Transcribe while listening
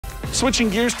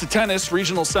Switching gears to tennis,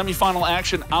 regional semifinal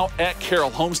action out at Carroll.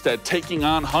 Homestead taking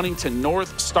on Huntington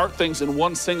North. Start things in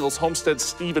one singles. Homestead's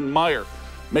Stephen Meyer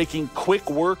making quick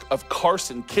work of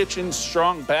Carson Kitchens.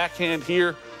 Strong backhand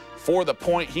here for the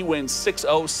point. He wins 6-0,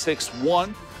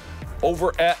 6-1.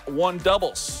 Over at one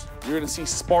doubles, you're going to see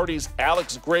Sparty's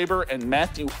Alex Graber and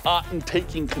Matthew Otten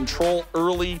taking control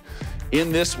early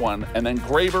in this one. And then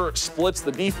Graber splits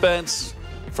the defense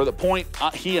for the point.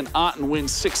 He and Otten win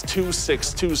 6-2,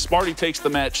 6-2. Sparty takes the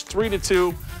match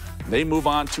 3-2. They move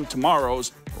on to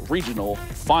tomorrow's regional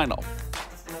final,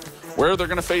 where they're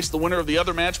going to face the winner of the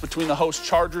other match between the host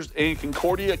Chargers and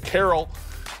Concordia. Carroll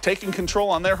taking control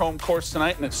on their home course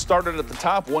tonight, and it started at the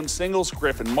top. One singles,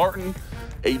 Griffin Martin.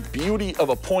 A beauty of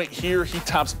a point here. He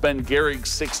tops Ben Gehrig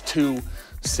 6-2,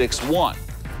 6-1.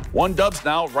 One dubs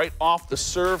now right off the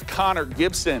serve. Connor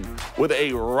Gibson with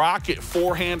a rocket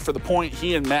forehand for the point.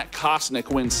 He and Matt Kosnick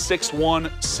win 6-1,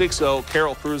 6-0.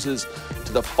 Carroll cruises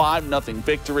to the 5-0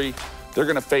 victory. They're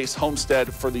going to face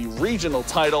Homestead for the regional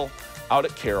title out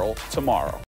at Carroll tomorrow.